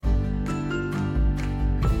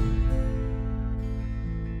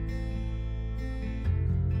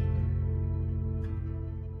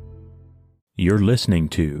You're listening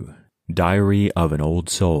to Diary of an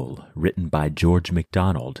Old Soul, written by George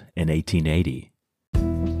MacDonald in 1880.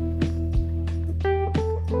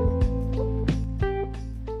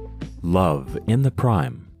 Love in the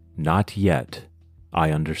prime, not yet,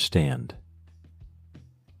 I understand.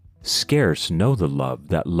 Scarce know the love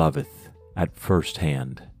that loveth at first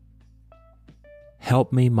hand.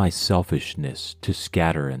 Help me my selfishness to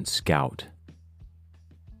scatter and scout.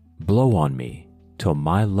 Blow on me till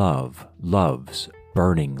my love loves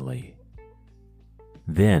burningly.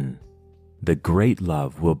 Then the great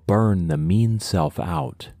love will burn the mean self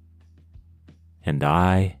out, and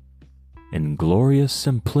I, in glorious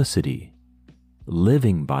simplicity,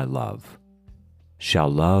 living by love,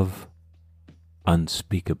 shall love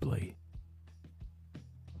unspeakably.